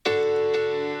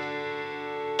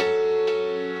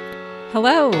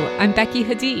Hello, I'm Becky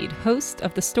Hadid, host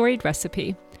of The Storied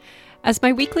Recipe. As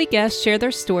my weekly guests share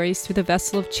their stories through the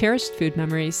vessel of cherished food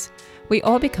memories, we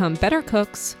all become better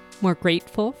cooks, more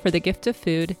grateful for the gift of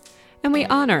food, and we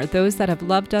honor those that have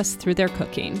loved us through their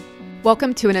cooking.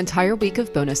 Welcome to an entire week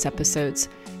of bonus episodes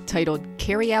titled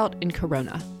Carryout and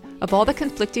Corona. Of all the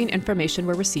conflicting information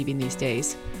we're receiving these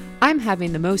days, I'm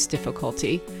having the most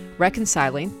difficulty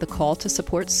reconciling the call to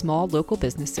support small local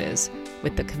businesses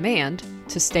with the command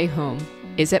to stay home.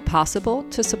 Is it possible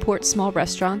to support small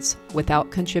restaurants without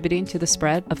contributing to the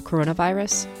spread of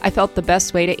coronavirus? I felt the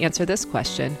best way to answer this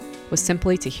question was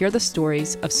simply to hear the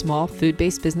stories of small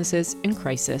food-based businesses in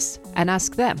crisis and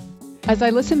ask them. As I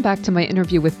listened back to my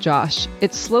interview with Josh,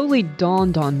 it slowly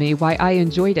dawned on me why I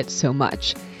enjoyed it so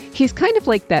much. He's kind of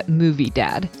like that movie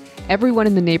dad. Everyone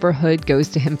in the neighborhood goes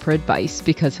to him for advice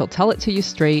because he'll tell it to you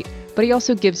straight, but he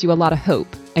also gives you a lot of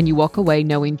hope, and you walk away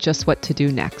knowing just what to do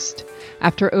next.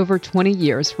 After over 20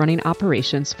 years running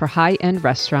operations for high-end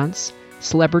restaurants,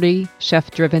 celebrity,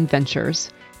 chef-driven ventures,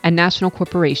 and national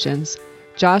corporations,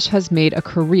 Josh has made a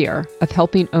career of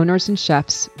helping owners and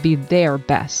chefs be their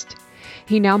best.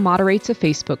 He now moderates a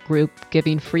Facebook group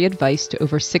giving free advice to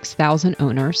over 6,000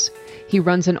 owners. He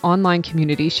runs an online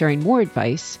community sharing more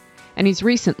advice, and he's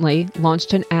recently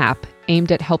launched an app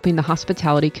aimed at helping the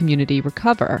hospitality community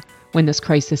recover when this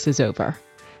crisis is over.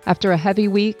 After a heavy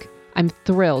week, I'm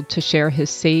thrilled to share his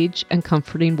sage and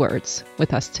comforting words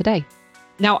with us today.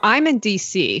 Now, I'm in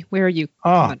D.C. Where are you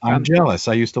coming from? I'm jealous.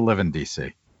 I used to live in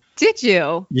D.C. Did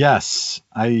you? Yes.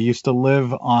 I used to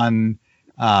live on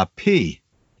P.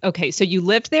 Okay, so you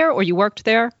lived there or you worked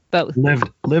there? Both.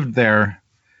 Lived there,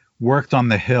 worked on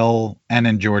the Hill and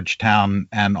in Georgetown.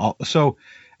 And so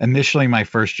initially my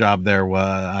first job there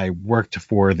was I worked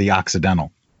for the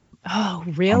Occidental. Oh,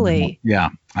 really? Yeah,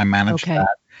 I managed that.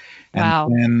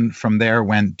 And then from there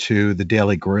went to the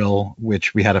Daily Grill,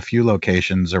 which we had a few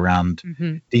locations around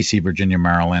D.C., Virginia,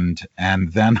 Maryland.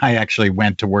 And then I actually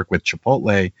went to work with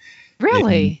Chipotle.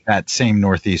 Really? In that same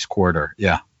Northeast quarter.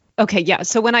 Yeah. Okay, yeah.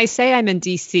 So when I say I'm in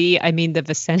D.C., I mean the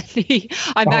vicinity.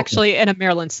 I'm actually in a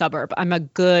Maryland suburb. I'm a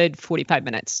good 45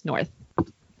 minutes north.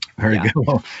 Very good.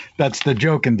 Well, that's the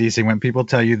joke in D.C. when people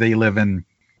tell you they live in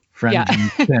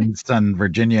Sun,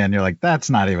 Virginia, and you're like, that's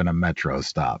not even a metro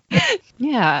stop.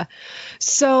 Yeah.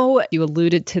 So you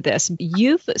alluded to this.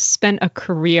 You've spent a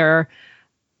career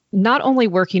not only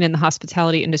working in the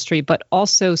hospitality industry, but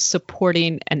also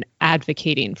supporting and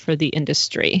advocating for the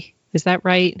industry. Is that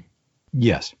right?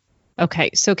 Yes. Okay.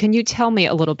 So can you tell me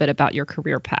a little bit about your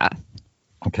career path?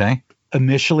 Okay.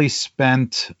 Initially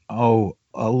spent, a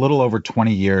little over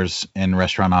 20 years in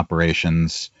restaurant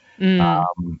operations.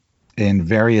 In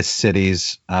various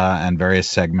cities and various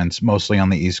segments, mostly on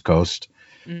the East Coast.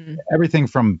 Everything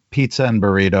from pizza and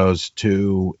burritos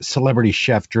to celebrity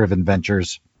chef-driven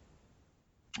ventures.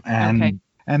 And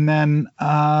then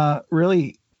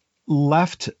really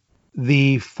left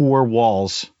the four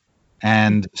walls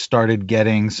and started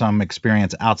getting some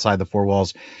experience outside the four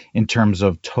walls in terms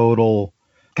of total,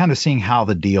 kind of seeing how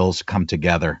the deals come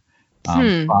together.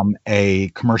 From a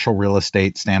commercial real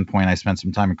estate standpoint, I spent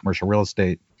some time in commercial real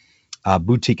estate.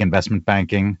 Boutique investment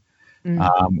banking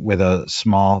with a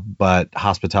small but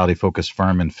hospitality-focused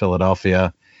firm in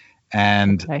Philadelphia,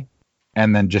 and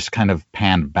then just kind of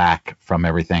panned back from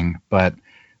everything. But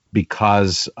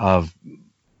because of,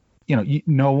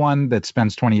 no one that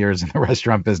spends 20 years in the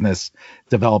restaurant business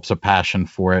develops a passion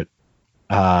for it.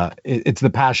 It's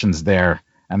the passion's there,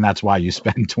 and that's why you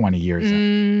spend 20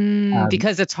 years.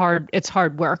 Because it's hard. It's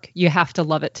hard work. You have to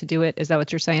love it to do it. Is that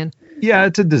what you're saying? Yeah,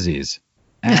 it's a disease.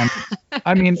 And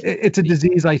I mean, it's a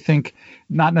disease, I think,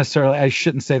 not necessarily, I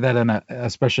shouldn't say that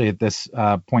especially at this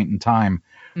point in time,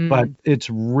 but it's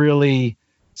really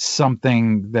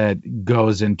something that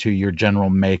goes into your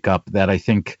general makeup that I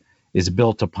think is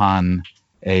built upon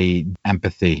a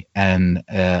empathy and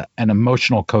an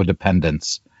emotional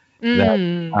codependence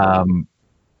that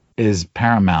is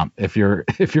paramount if you're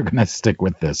going to stick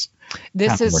with this.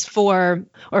 This is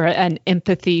an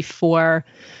empathy for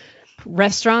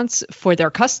restaurants, for their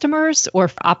customers, or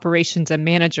for operations and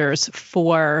managers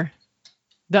for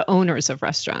the owners of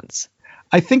restaurants?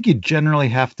 I think you generally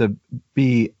have to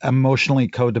be emotionally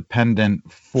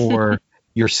codependent for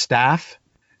your staff,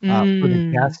 for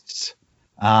the guests,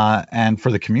 and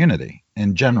for the community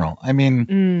in general. I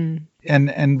mean,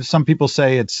 and some people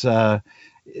say it's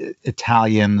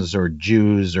Italians or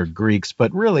Jews or Greeks,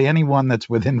 but really anyone that's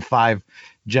within 5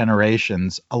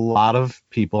 generations, a lot of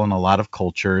people and a lot of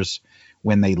cultures,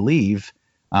 when they leave,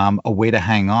 a way to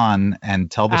hang on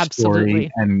and tell the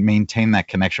story and maintain that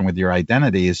connection with your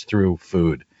identity is through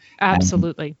food.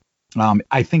 Absolutely.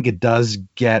 I think it does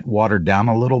get watered down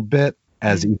a little bit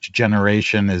as each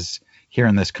generation is here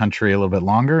in this country a little bit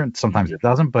longer, and sometimes it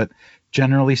doesn't, but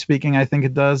generally speaking, I think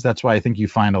it does. That's why I think you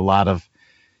find a lot of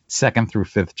second through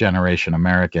fifth generation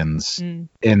Americans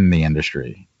in the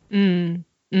industry.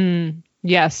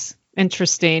 Yes.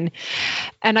 Interesting.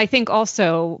 And I think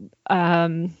also,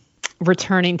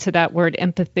 returning to that word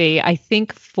empathy, I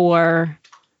think for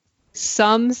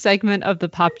some segment of the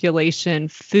population,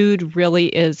 food really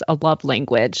is a love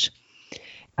language.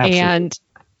 Absolutely. And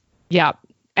yeah.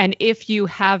 And if you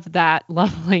have that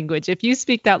love language, if you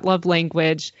speak that love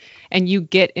language and you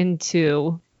get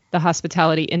into the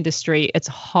hospitality industry, it's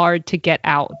hard to get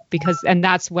out and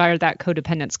that's where that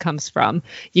codependence comes from.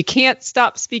 You can't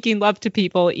stop speaking love to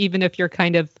people, even if you're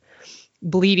kind of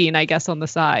bleeding, I guess, on the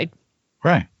side.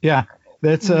 Right. Yeah.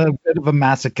 That's a bit of a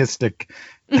masochistic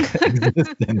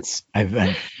existence, I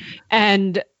think.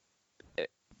 And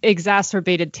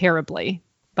exacerbated terribly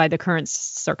by the current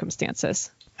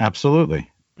circumstances. Absolutely.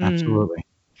 Absolutely.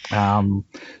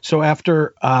 So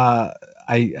after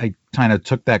I kind of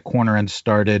took that corner and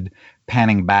started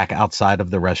panning back outside of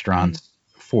the restaurant's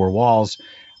four walls,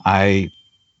 I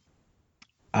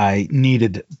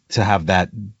needed to have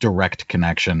that direct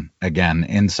connection again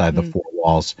inside the four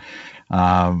walls.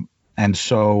 And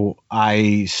so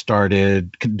I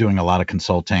started doing a lot of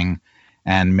consulting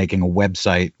and making a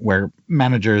website where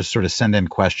managers sort of send in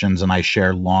questions and I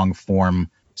share long form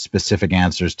specific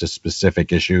answers to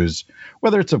specific issues,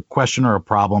 whether it's a question or a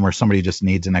problem or somebody just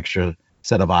needs an extra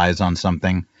set of eyes on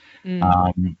something.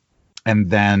 And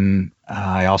then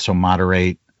I also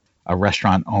moderate a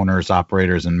restaurant owners,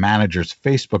 operators, and managers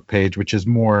Facebook page, which is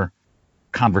more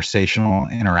conversational,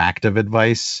 interactive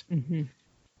advice.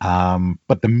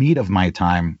 But the meat of my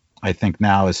time, I think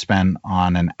now, is spent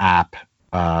on an app.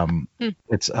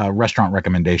 It's a restaurant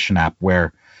recommendation app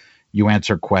where you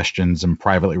answer questions and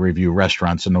privately review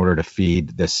restaurants in order to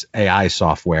feed this AI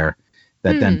software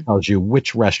that then tells you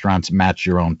which restaurants match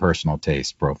your own personal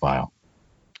taste profile.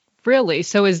 Really?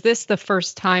 So is this the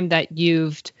first time that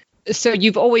you've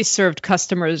always served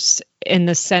customers in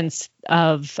the sense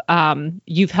of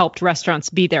you've helped restaurants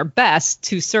be their best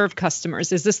to serve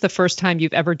customers. Is this the first time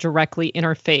you've ever directly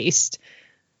interfaced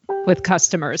with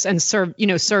customers and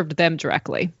served them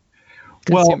directly,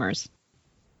 consumers? Well,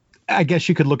 I guess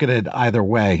you could look at it either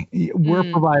way.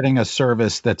 We're providing a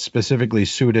service that's specifically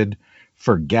suited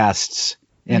for guests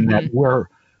in that we're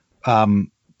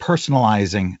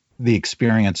personalizing the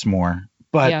experience more.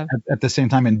 But at the same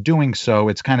time, in doing so,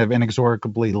 it's kind of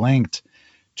inexorably linked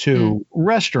to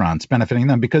restaurants, benefiting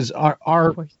them, because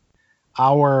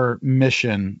our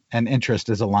mission and interest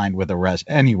is aligned with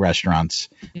any restaurant's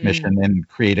mission in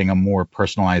creating a more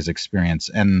personalized experience.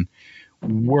 And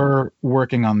we're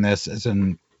working on this as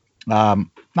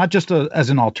not just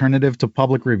as an alternative to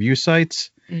public review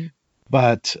sites,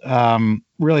 but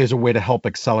really as a way to help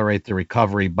accelerate the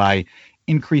recovery by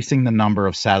increasing the number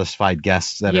of satisfied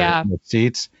guests that are in the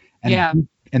seats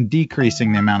and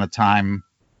decreasing the amount of time,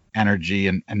 energy,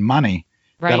 and money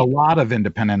that a lot of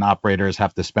independent operators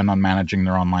have to spend on managing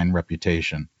their online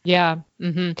reputation. Yeah.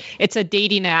 It's a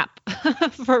dating app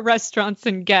for restaurants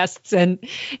and guests, and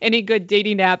any good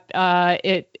dating app,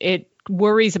 it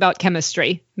worries about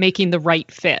chemistry, making the right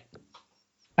fit.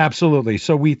 Absolutely.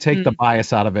 So we take the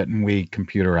bias out of it and we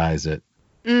computerize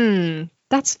it.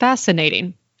 That's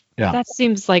fascinating. Yeah. That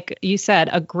seems like, you said,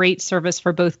 a great service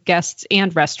for both guests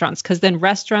and restaurants, because then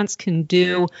restaurants can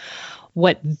do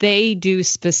what they do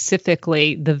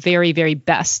specifically the very, very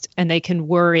best, and they can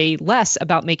worry less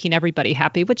about making everybody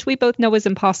happy, which we both know is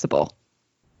impossible.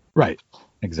 Right.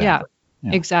 Exactly. Yeah.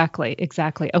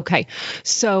 Exactly. Okay.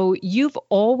 So you've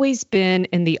always been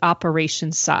in the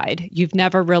operations side. You've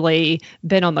never really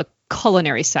been on the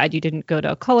culinary side. You didn't go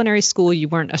to a culinary school. You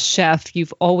weren't a chef.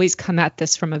 You've always come at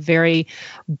this from a very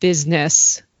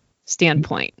business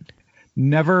standpoint.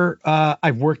 Never.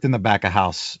 I've worked in the back of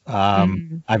house.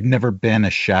 I've never been a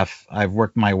chef. I've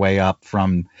worked my way up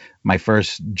from my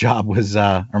first job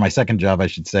or my second job, I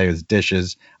should say, was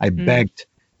dishes. I begged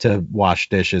to wash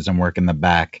dishes and work in the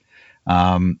back.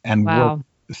 And work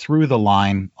through the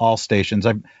line, all stations.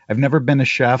 I've never been a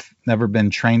chef, never been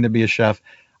trained to be a chef.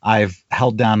 I've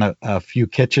held down a few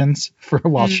kitchens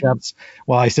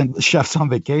while I sent chefs on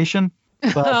vacation.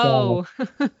 But,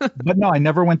 but no, I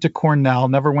never went to Cornell,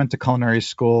 never went to culinary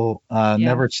school,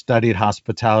 never studied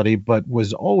hospitality, but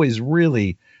was always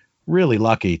really, really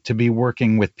lucky to be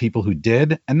working with people who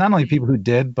did, and not only people who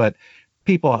did, but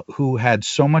people who had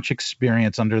so much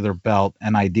experience under their belt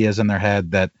and ideas in their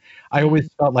head that I always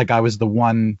felt like I was the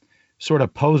one sort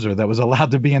of poser that was allowed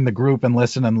to be in the group and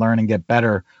listen and learn and get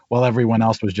better while everyone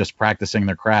else was just practicing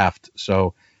their craft.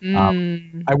 So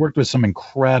I worked with some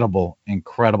incredible,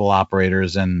 incredible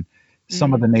operators and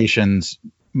some of the nation's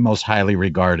most highly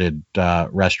regarded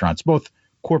restaurants, both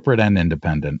corporate and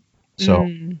independent. So,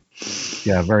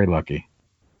 yeah, very lucky.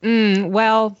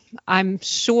 Well, I'm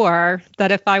sure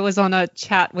that if I was on a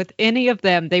chat with any of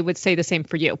them, they would say the same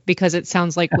for you, because it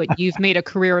sounds like what you've made a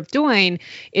career of doing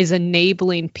is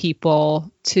enabling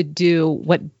people to do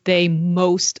what they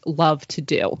most love to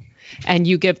do. And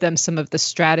you give them some of the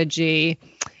strategy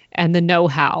and the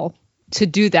know-how to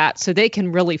do that so they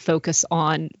can really focus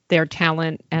on their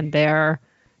talent and their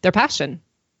passion.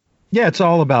 Yeah, it's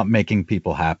all about making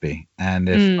people happy. And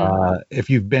if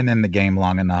you've been in the game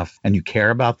long enough and you care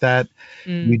about that,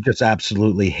 you just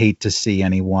absolutely hate to see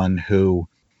anyone who,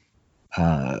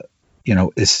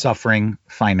 is suffering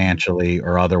financially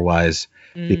or otherwise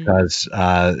because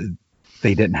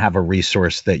they didn't have a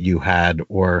resource that you had,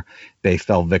 or they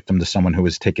fell victim to someone who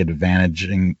was taking advantage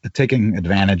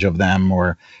of them,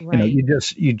 or you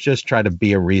just try to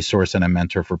be a resource and a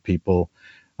mentor for people.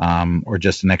 Or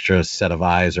just an extra set of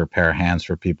eyes or pair of hands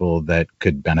for people that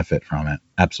could benefit from it.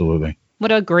 Absolutely.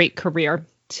 What a great career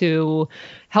to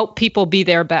help people be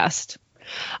their best.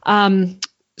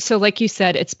 So like you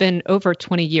said, it's been over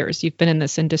 20 years you've been in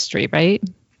this industry, right?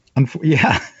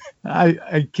 Yeah.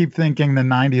 I keep thinking the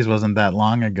 90s wasn't that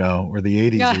long ago, or the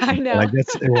 80s. Yeah, I know. I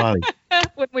guess it was.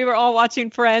 When we were all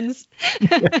watching Friends.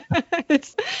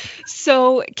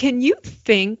 So can you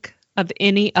think of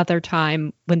any other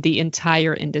time when the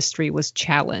entire industry was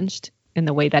challenged in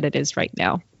the way that it is right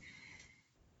now?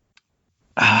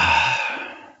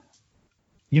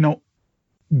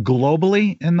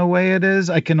 Globally in the way it is,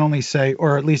 I can only say,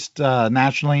 or at least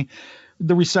nationally,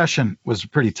 the recession was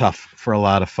pretty tough for a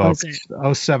lot of folks.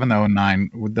 07,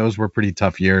 09, those were pretty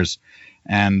tough years.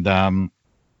 And a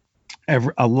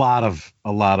lot of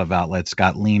outlets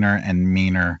got leaner and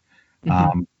meaner.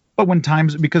 But when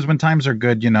times are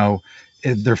good,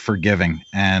 they're forgiving,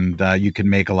 and you can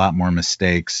make a lot more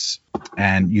mistakes,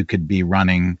 and you could be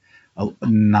running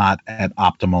not at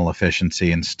optimal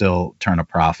efficiency and still turn a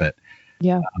profit.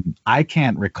 Yeah. I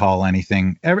can't recall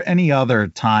any other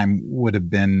time would have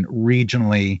been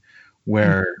regionally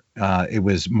where it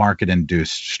was market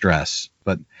induced stress,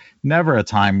 but never a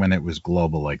time when it was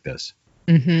global like this.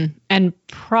 And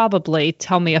probably,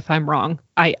 tell me if I'm wrong,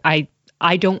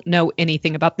 I don't know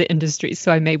anything about the industry,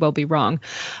 so I may well be wrong.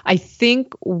 I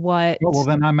think well,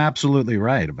 then I'm absolutely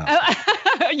right about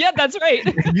that. Yeah, that's right.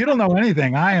 You don't know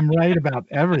anything. I am right about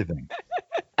everything.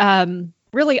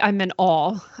 Really, I'm in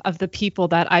awe of the people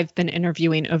that I've been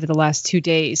interviewing over the last 2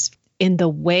 days in the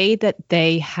way that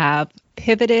they have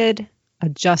pivoted,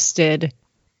 adjusted,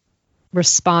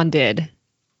 responded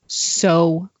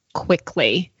so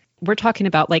quickly. We're talking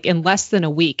about like in less than a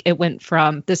week, it went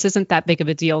from this isn't that big of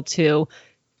a deal to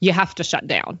you have to shut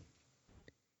down.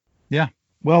 Yeah.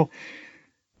 Well,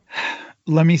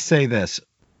 let me say this.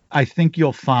 I think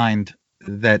you'll find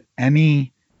that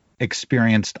any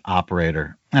experienced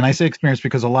operator, and I say experienced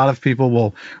because a lot of people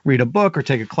will read a book or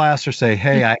take a class or say,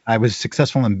 hey, I was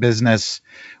successful in business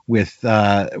with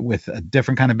a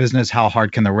different kind of business. How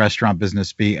hard can the restaurant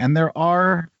business be? And there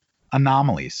are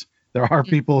anomalies. There are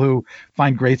people who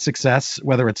find great success,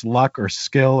 whether it's luck or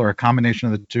skill or a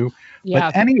combination of the two. Yeah.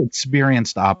 But any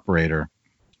experienced operator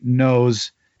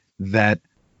knows that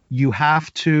you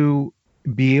have to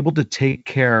be able to take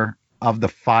care of the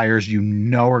fires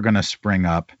are going to spring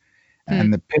up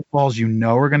and the pitfalls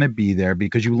are going to be there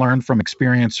because you learn from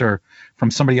experience or from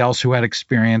somebody else who had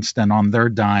experienced and on their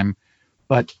dime.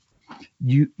 But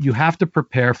you have to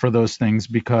prepare for those things,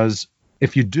 because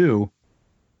if you do,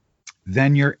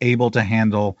 then you're able to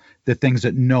handle the things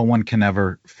that no one can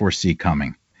ever foresee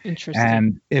coming. Interesting.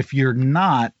 And if you're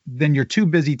not, then you're too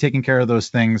busy taking care of those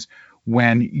things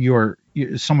when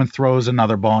someone throws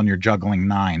another ball and you're juggling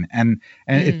 9. And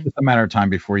it's just a matter of time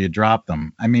before you drop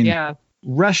them. I mean,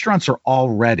 restaurants are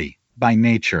already by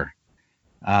nature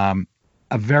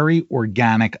a very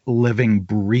organic, living,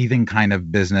 breathing kind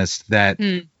of business that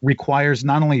requires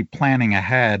not only planning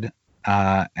ahead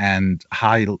and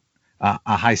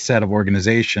a high set of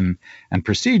organization and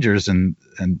procedures and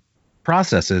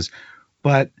processes,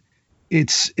 but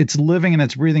it's living and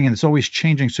it's breathing and it's always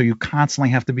changing. So you constantly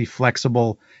have to be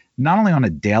flexible, not only on a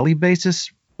daily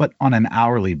basis, but on an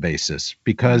hourly basis,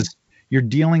 because you're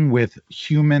dealing with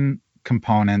human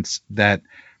components that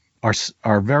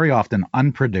are very often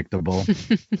unpredictable.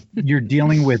 You're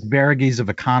dealing with vagaries of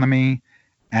economy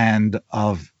and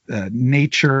of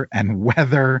nature and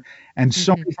weather and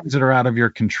so many things that are out of your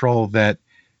control that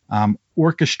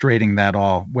orchestrating that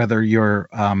all, whether you're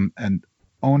an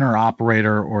owner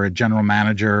operator or a general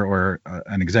manager or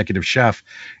an executive chef,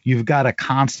 you've got to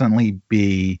constantly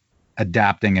be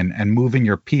adapting and moving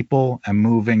your people and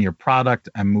moving your product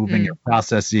and moving your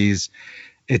processes.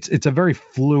 It's a very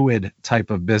fluid type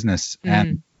of business.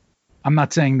 And I'm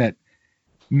not saying that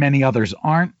many others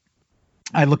aren't.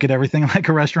 I look at everything like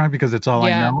a restaurant because it's all I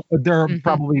know. But there are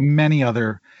probably many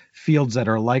other fields that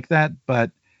are like that.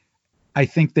 But I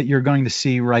think that you're going to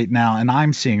see right now, and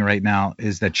I'm seeing right now,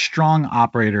 is that strong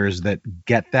operators that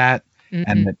get that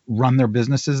and that run their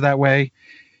businesses that way,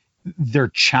 they're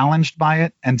challenged by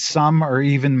it. And some are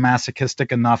even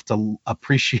masochistic enough to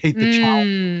appreciate the challenge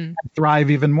and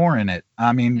thrive even more in it.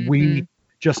 I mean, we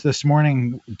just this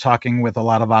morning talking with a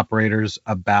lot of operators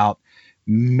about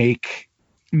make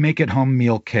at home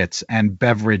meal kits and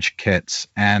beverage kits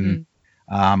and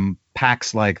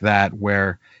packs like that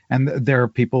and there are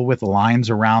people with lines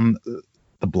around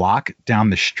the block down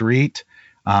the street.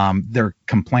 They're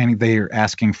complaining, they're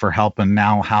asking for help and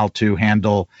now how to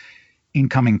handle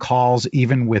incoming calls,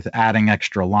 even with adding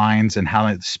extra lines and how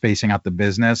it's spacing out the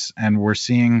business. And we're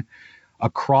seeing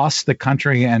across the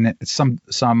country and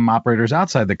some operators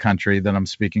outside the country that I'm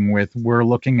speaking with, we're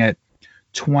looking at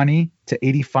 20 to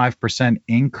 85%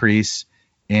 increase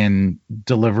in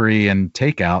delivery and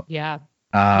takeout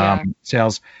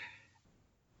sales.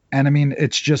 And I mean,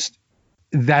 it's just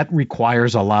that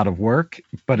requires a lot of work,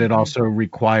 but it also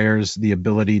requires the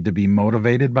ability to be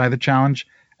motivated by the challenge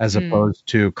as opposed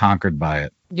to conquered by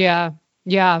it. Yeah.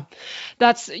 Yeah.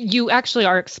 You actually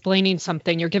are explaining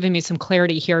something. You're giving me some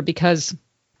clarity here because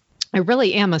I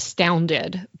really am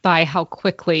astounded by how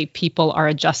quickly people are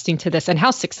adjusting to this and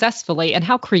how successfully and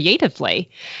how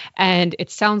creatively. And it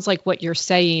sounds like what you're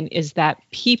saying is that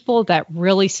people that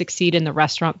really succeed in the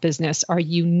restaurant business are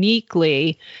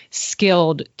uniquely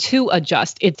skilled to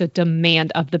adjust. It's a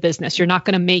demand of the business. You're not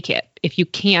going to make it if you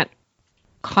can't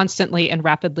constantly and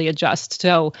rapidly adjust.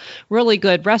 So really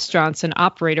good restaurants and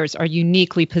operators are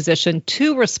uniquely positioned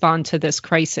to respond to this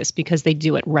crisis because they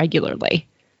do it regularly.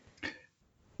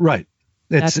 Right.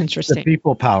 That's interesting. The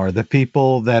people power, the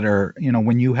people that are,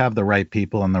 when you have the right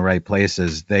people in the right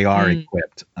places, they are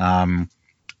equipped.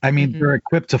 I mean, they're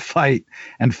equipped to fight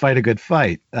and fight a good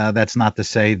fight. That's not to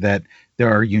say that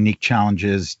there are unique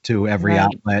challenges to every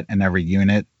outlet and every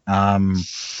unit,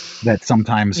 that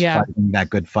sometimes fighting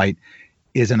that good fight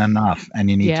isn't enough. And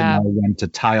you need to know when to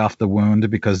tie off the wound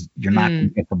because you're not going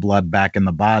to get the blood back in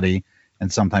the body.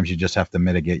 And sometimes you just have to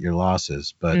mitigate your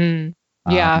losses. But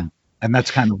and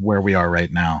that's kind of where we are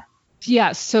right now.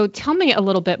 Yeah. So tell me a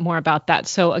little bit more about that.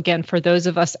 So again, for those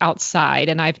of us outside,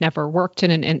 and I've never worked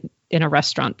in a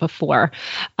restaurant before,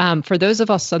 for those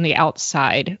of us on the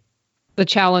outside, the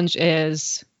challenge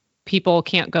is people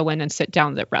can't go in and sit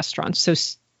down at restaurants. So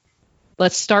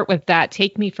let's start with that.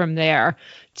 Take me from there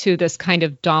to this kind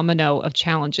of domino of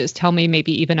challenges. Tell me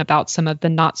maybe even about some of the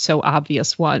not so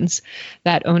obvious ones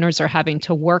that owners are having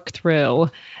to work through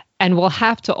and will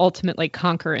have to ultimately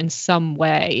conquer in some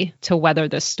way to weather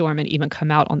this storm and even come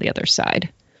out on the other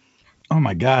side. Oh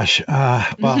my gosh.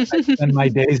 Well, I spend my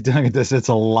days doing this. It's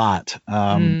a lot.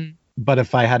 But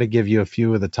if I had to give you a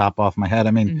few of the top off my head,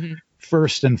 I mean,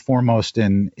 first and foremost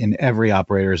in every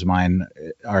operator's mind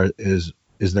is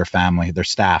their family, their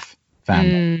staff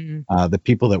family, the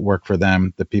people that work for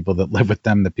them, the people that live with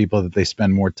them, the people that they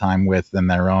spend more time with than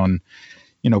their own,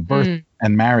 birth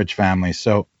and marriage family.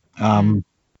 So,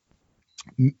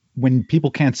 when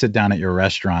people can't sit down at your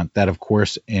restaurant, that of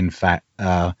course, in fact,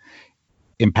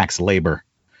 impacts labor.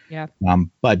 Yeah.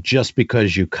 But just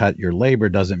because you cut your labor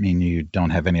doesn't mean you don't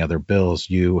have any other bills.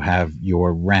 You have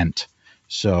your rent.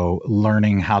 So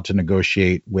learning how to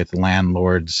negotiate with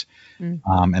landlords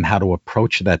and how to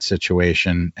approach that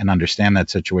situation and understand that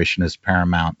situation is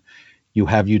paramount. You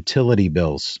have utility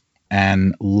bills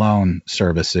and loan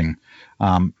servicing.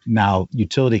 Now,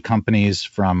 utility companies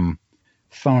from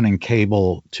phone and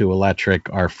cable to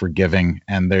electric are forgiving,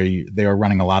 and they are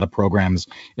running a lot of programs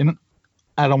in,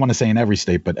 I don't want to say in every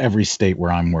state, but every state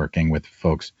where I'm working with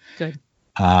folks,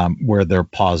 where they're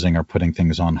pausing or putting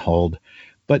things on hold.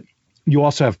 But you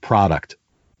also have product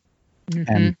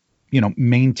and,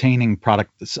 maintaining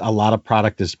product. A lot of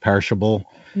product is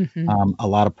perishable. A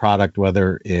lot of product,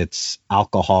 whether it's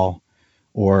alcohol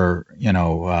or,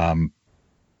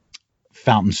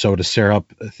 fountain soda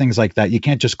syrup, things like that. You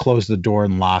can't just close the door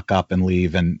and lock up and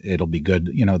leave and it'll be good.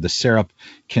 The syrup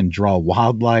can draw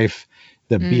wildlife.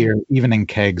 The beer, even in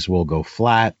kegs, will go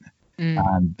flat.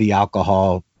 The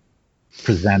alcohol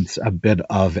presents a bit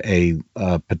of a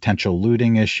potential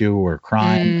looting issue or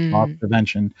crime, loss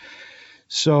prevention.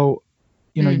 So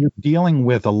you're dealing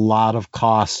with a lot of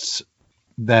costs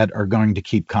that are going to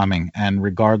keep coming. And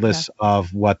regardless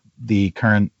of what the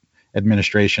current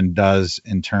administration does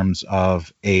in terms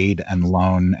of aid and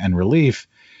loan and relief,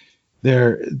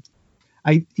 the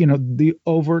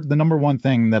number one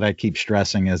thing that I keep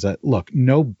stressing is that, look,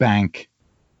 no bank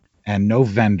and no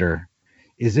vendor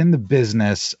is in the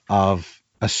business of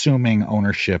assuming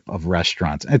ownership of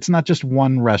restaurants. It's not just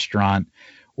one restaurant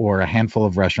or a handful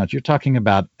of restaurants. You're talking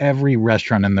about every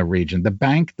restaurant in the region. The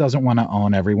bank doesn't want to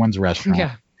own everyone's restaurant.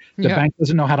 Yeah. The bank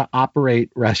doesn't know how to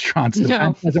operate restaurants. The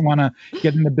bank doesn't want to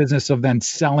get in the business of then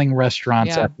selling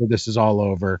restaurants after this is all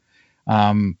over.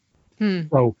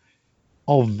 So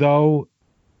although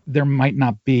there might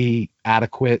not be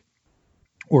adequate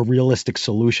or realistic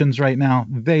solutions right now,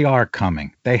 they are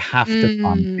coming. They have to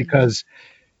come, because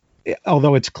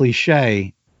although it's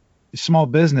cliche, small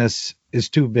business is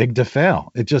too big to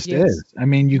fail. It just is. I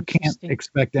mean, you can't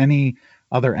expect any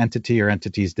other entity or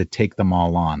entities to take them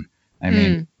all on. I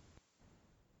mean,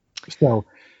 so,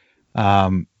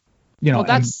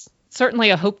 that's certainly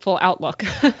a hopeful outlook.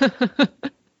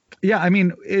 Yeah, I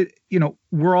mean,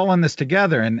 we're all in this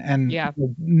together, and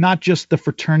not just the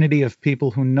fraternity of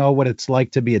people who know what it's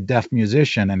like to be a deaf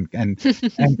musician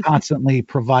and constantly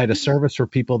provide a service for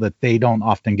people that they don't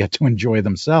often get to enjoy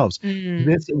themselves.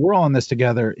 We're all in this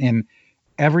together in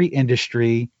every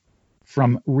industry,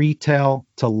 from retail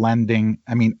to lending.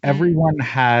 I mean, everyone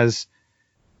has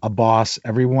a boss.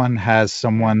 Everyone has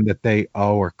someone that they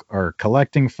owe or are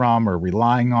collecting from or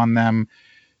relying on them.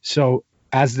 So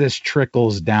as this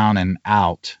trickles down and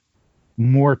out,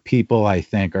 more people, I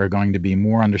think, are going to be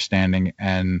more understanding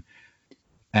and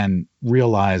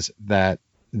realize that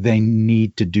they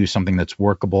need to do something that's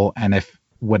workable. And if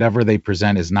whatever they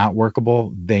present is not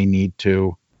workable, they need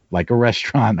to, like a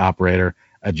restaurant operator,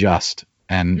 adjust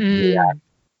and react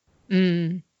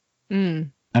and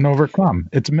overcome.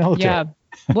 It's military. Yeah.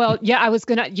 Well, I was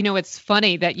going to, it's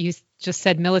funny that you just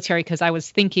said military, because I was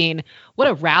thinking, what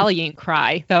a rallying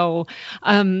cry, though.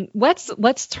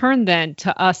 Let's turn then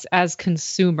to us as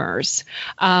consumers,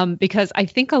 because I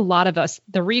think a lot of us,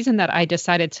 the reason that I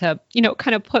decided to,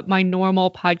 kind of put my normal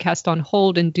podcast on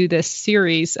hold and do this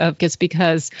series is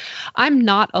because I'm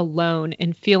not alone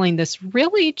in feeling this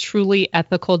really, truly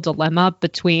ethical dilemma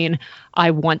between,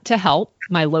 I want to help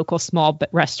my local small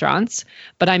restaurants,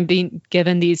 but I'm being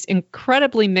given these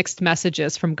incredibly mixed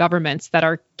messages from governments that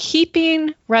are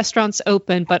keeping restaurants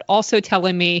open, but also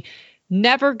telling me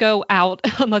never go out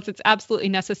unless it's absolutely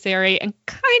necessary, and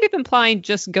kind of implying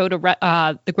just go to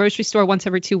the grocery store once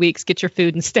every 2 weeks, get your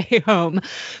food and stay home.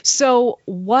 So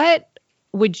what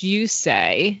would you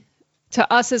say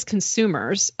to us as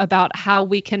consumers about how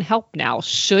we can help now?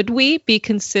 Should we be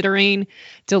considering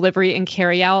delivery and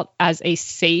carryout as a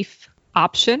safe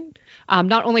option,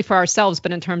 not only for ourselves,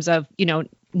 but in terms of,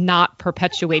 not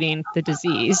perpetuating the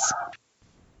disease?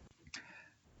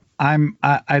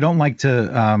 I don't like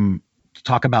to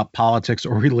talk about politics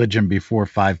or religion before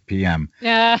 5 p.m.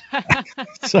 Yeah.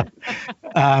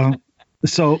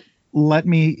 So let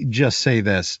me just say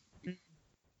this.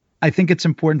 I think it's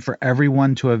important for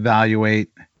everyone to evaluate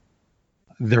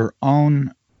their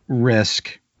own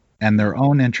risk and their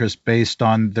own interest based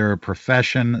on their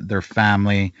profession, their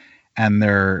family, and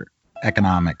their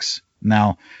economics.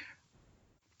 Now,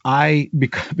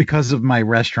 because of my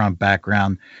restaurant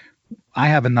background, I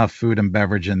have enough food and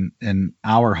beverage in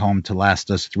our home to last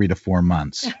us 3 to 4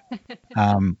 months.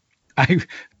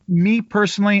 Me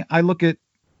personally, I look at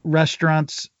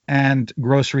restaurants and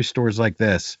grocery stores like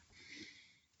this.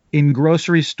 In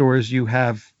grocery stores, you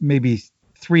have maybe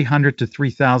 300 to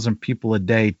 3,000 people a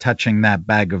day touching that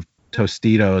bag of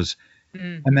Tostitos,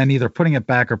 and then either putting it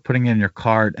back or putting it in your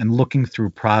cart and looking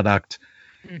through product,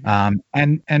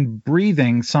 and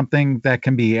breathing something that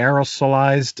can be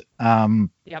aerosolized,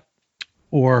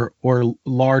 or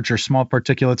large or small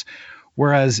particulates.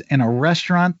 Whereas in a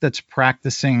restaurant that's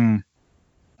practicing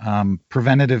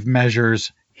preventative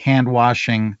measures, hand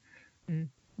washing,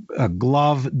 a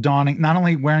glove donning, not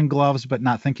only wearing gloves, but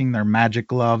not thinking they're magic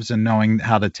gloves and knowing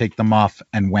how to take them off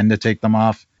and when to take them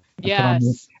off.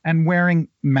 Yes. And wearing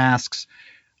masks.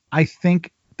 I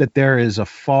think that there is a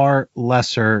far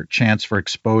lesser chance for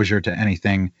exposure to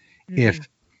anything if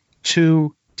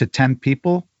 2 to 10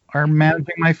 people are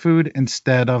managing my food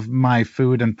instead of my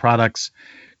food and products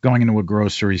coming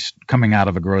out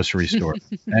of a grocery store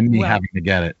and me having to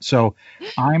get it. So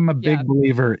I'm a big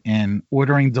believer in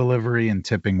ordering delivery and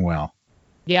tipping well.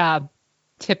 Yeah.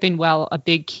 Tipping well, a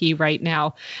big key right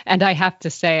now. And I have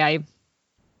to say, I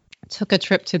took a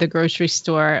trip to the grocery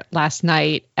store last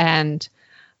night, and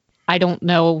I don't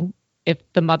know if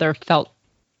the mother felt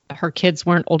her kids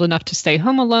weren't old enough to stay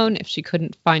home alone, if she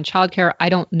couldn't find childcare, I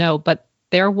don't know. But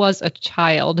there was a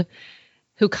child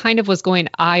who kind of was going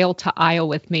aisle to aisle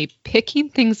with me, picking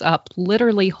things up,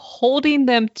 literally holding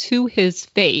them to his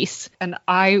face. And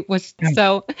I was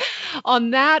so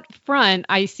on that front,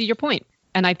 I see your point,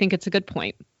 and I think it's a good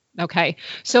point. Okay.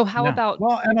 So how about...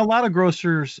 Well, and a lot of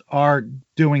grocers are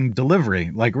doing delivery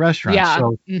like restaurants. Yeah.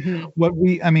 So what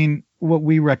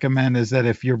we recommend is that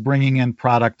if you're bringing in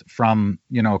product from,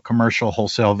 a commercial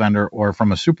wholesale vendor or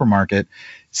from a supermarket,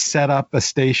 set up a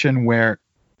station where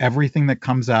everything that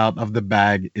comes out of the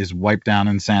bag is wiped down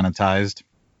and sanitized,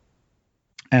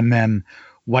 and then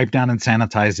wipe down and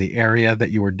sanitize the area that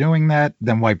you were doing that,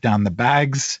 then wipe down the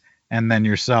bags, and then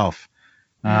yourself,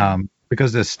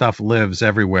 because this stuff lives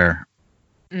everywhere.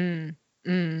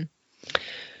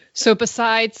 So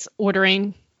besides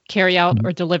ordering, carryout,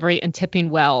 or delivery and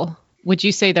tipping well, would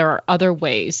you say there are other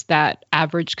ways that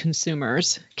average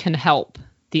consumers can help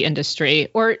the industry,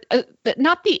 or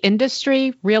not the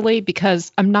industry really,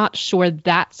 because I'm not sure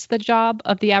that's the job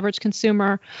of the average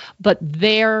consumer, but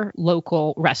their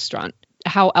local restaurant?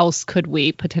 How else could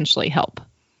we potentially help?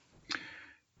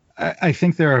 I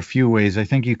think there are a few ways. I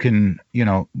think you can,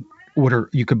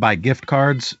 you could buy gift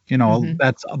cards.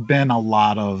 That's been a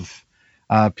lot of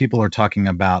people are talking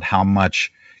about how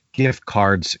much gift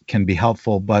cards can be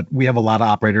helpful, but we have a lot of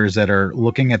operators that are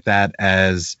looking at that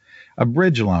as a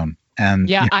bridge loan.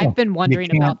 And I've been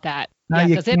wondering about that.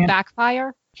 Does it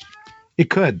backfire? It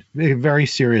could, very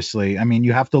seriously. I mean,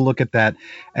 you have to look at that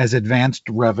as advanced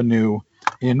revenue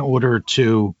in order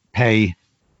to pay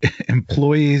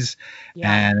employees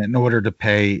and in order to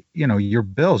pay, your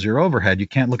bills, your overhead. You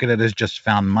can't look at it as just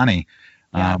found money.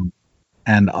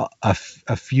 And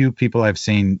a few people I've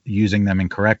seen using them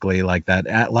incorrectly like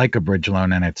that, like a bridge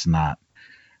loan, and it's not.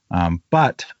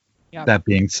 But that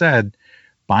being said,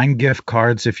 buying gift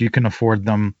cards if you can afford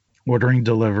them, ordering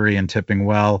delivery and tipping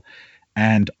well,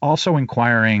 and also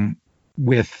inquiring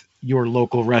with your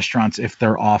local restaurants if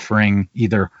they're offering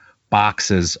either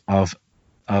boxes of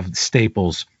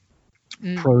staples,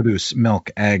 produce,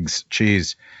 milk, eggs,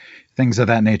 cheese, things of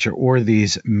that nature, or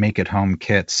these make-at-home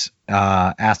kits.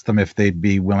 Ask them if they'd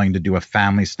be willing to do a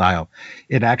family style.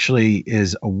 It actually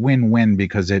is a win-win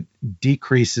because it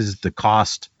decreases the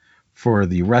cost for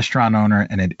the restaurant owner,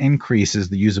 and it increases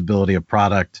the usability of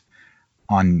product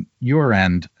on your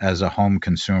end as a home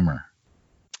consumer.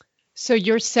 So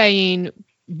you're saying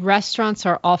restaurants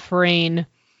are offering,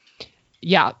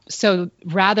 so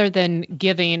rather than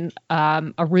giving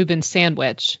a Reuben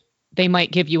sandwich, they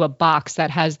might give you a box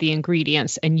that has the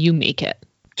ingredients and you make it.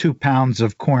 2 pounds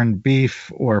of corned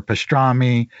beef or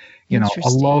pastrami, a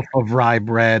loaf of rye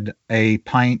bread, a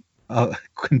pint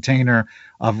container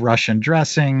of Russian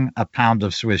dressing, a pound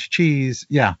of Swiss cheese.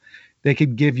 Yeah, they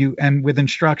could give you, and with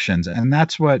instructions. And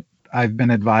that's what I've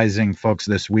been advising folks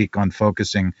this week on,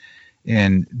 focusing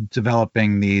in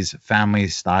developing these family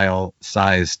style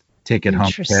sized take it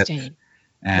home kits. And,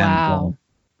 wow.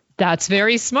 That's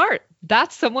very smart.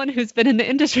 That's someone who's been in the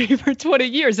industry for 20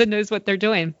 years and knows what they're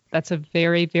doing. That's a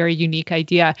very, very unique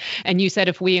idea. And you said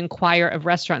if we inquire of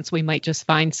restaurants, we might just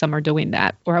find some are doing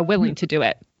that or are willing to do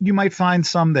it. You might find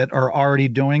some that are already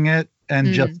doing it and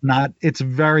just not. It's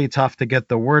very tough to get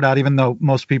the word out, even though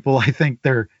most people, I think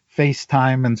their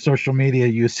FaceTime and social media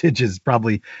usage has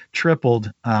probably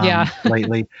tripled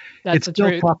lately. It's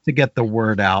still tough to get the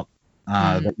word out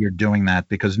that you're doing that,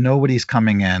 because nobody's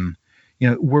coming in.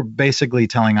 We're basically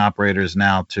telling operators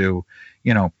now to,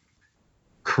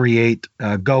 create,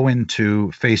 go into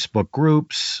Facebook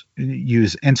groups,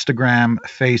 use Instagram,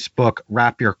 Facebook,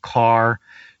 wrap your car,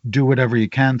 do whatever you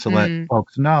can to let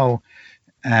folks know,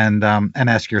 and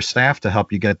ask your staff to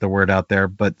help you get the word out there.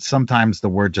 But sometimes the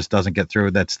word just doesn't get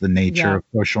through. That's the nature of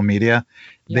social media.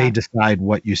 They decide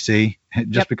what you see.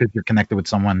 Just because you're connected with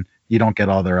someone, you don't get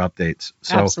all their updates.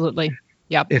 So absolutely.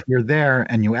 Yep. If you're there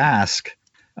and you ask,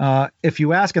 if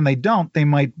you ask and they don't, they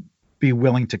might be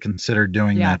willing to consider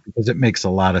doing that, because it makes a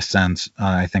lot of sense,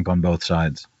 I think, on both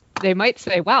sides. They might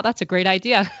say, wow, that's a great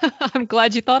idea. I'm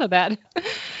glad you thought of that.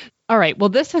 All right. Well,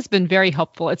 this has been very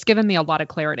helpful. It's given me a lot of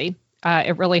clarity.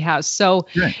 It really has. So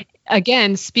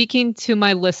again, speaking to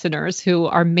my listeners who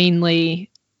are mainly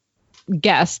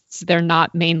guests, they're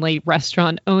not mainly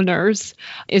restaurant owners,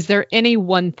 is there any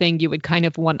one thing you would kind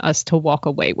of want us to walk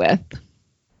away with?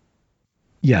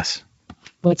 Yes.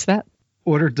 What's that?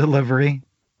 Order delivery.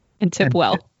 And tip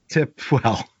well. Tip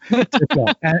well.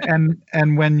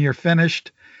 And when you're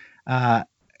finished,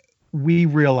 we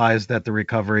realize that the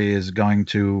recovery is going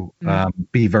to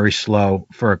be very slow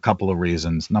for a couple of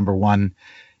reasons. Number one,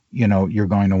 you're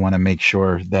going to want to make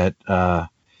sure that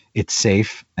it's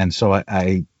safe. And so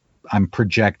I I'm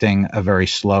projecting a very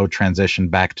slow transition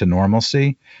back to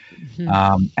normalcy.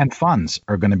 And funds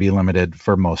are going to be limited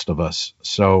for most of us.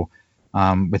 So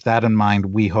with that in mind,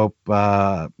 we hope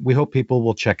people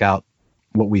will check out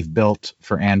what we've built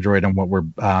for Android and what we're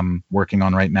working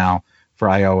on right now for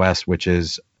iOS, which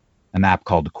is an app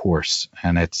called Course.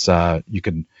 And it's you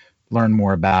can learn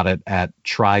more about it at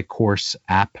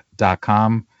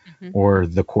trycourseapp.com or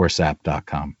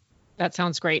thecourseapp.com. That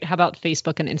sounds great. How about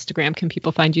Facebook and Instagram? Can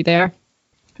people find you there?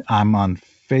 I'm on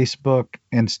Facebook,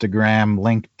 Instagram,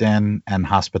 LinkedIn, and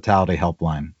Hospitality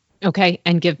Helpline. Okay,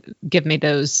 and give me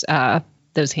those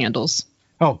handles.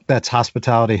 Oh, that's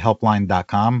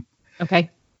hospitalityhelpline.com. Okay.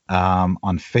 On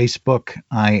Facebook,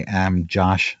 I am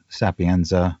Josh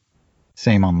Sapienza.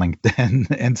 Same on LinkedIn,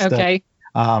 Insta. Okay.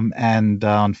 And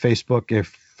on Facebook,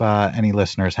 if any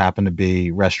listeners happen to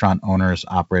be restaurant owners,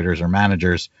 operators, or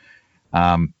managers,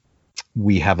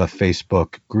 we have a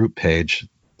Facebook group page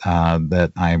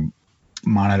that I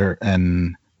monitor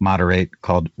and moderate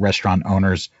called Restaurant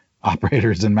Owners,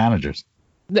 Operators, and Managers.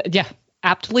 Yeah,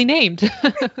 aptly named.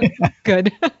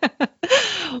 Good.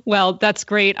 Well, that's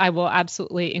great. I will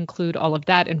absolutely include all of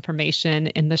that information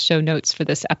in the show notes for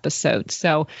this episode.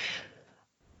 So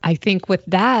I think with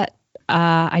that,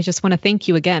 I just want to thank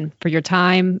you again for your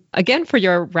time, again, for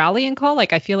your rallying call.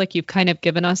 Like, I feel like you've kind of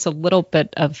given us a little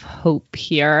bit of hope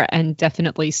here and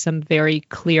definitely some very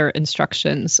clear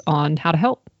instructions on how to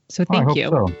help. So thank you.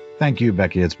 So. Thank you,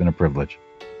 Becky. It's been a privilege.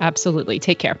 Absolutely.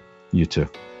 Take care. You too.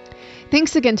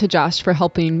 Thanks again to Josh for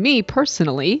helping me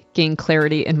personally gain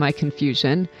clarity in my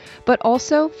confusion, but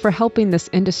also for helping this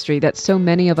industry that so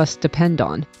many of us depend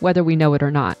on, whether we know it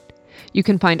or not. You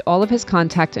can find all of his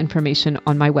contact information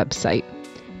on my website.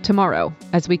 Tomorrow,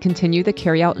 as we continue the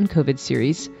Carryout and COVID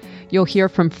series, you'll hear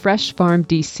from Fresh Farm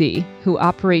DC, who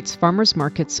operates farmers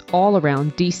markets all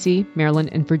around DC, Maryland,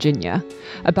 and Virginia,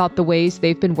 about the ways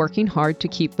they've been working hard to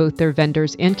keep both their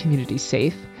vendors and communities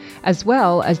safe, as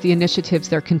well as the initiatives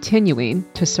they're continuing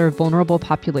to serve vulnerable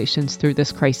populations through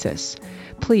this crisis.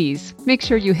 Please make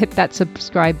sure you hit that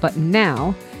subscribe button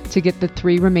now to get the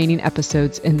 3 remaining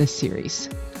episodes in this series.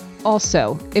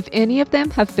 Also, if any of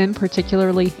them have been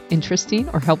particularly interesting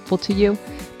or helpful to you,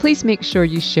 please make sure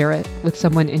you share it with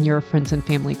someone in your friends and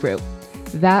family group.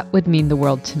 That would mean the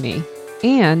world to me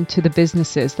and to the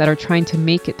businesses that are trying to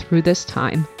make it through this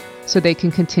time so they can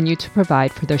continue to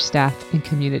provide for their staff and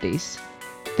communities.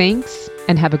 Thanks,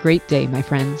 and have a great day, my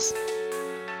friends.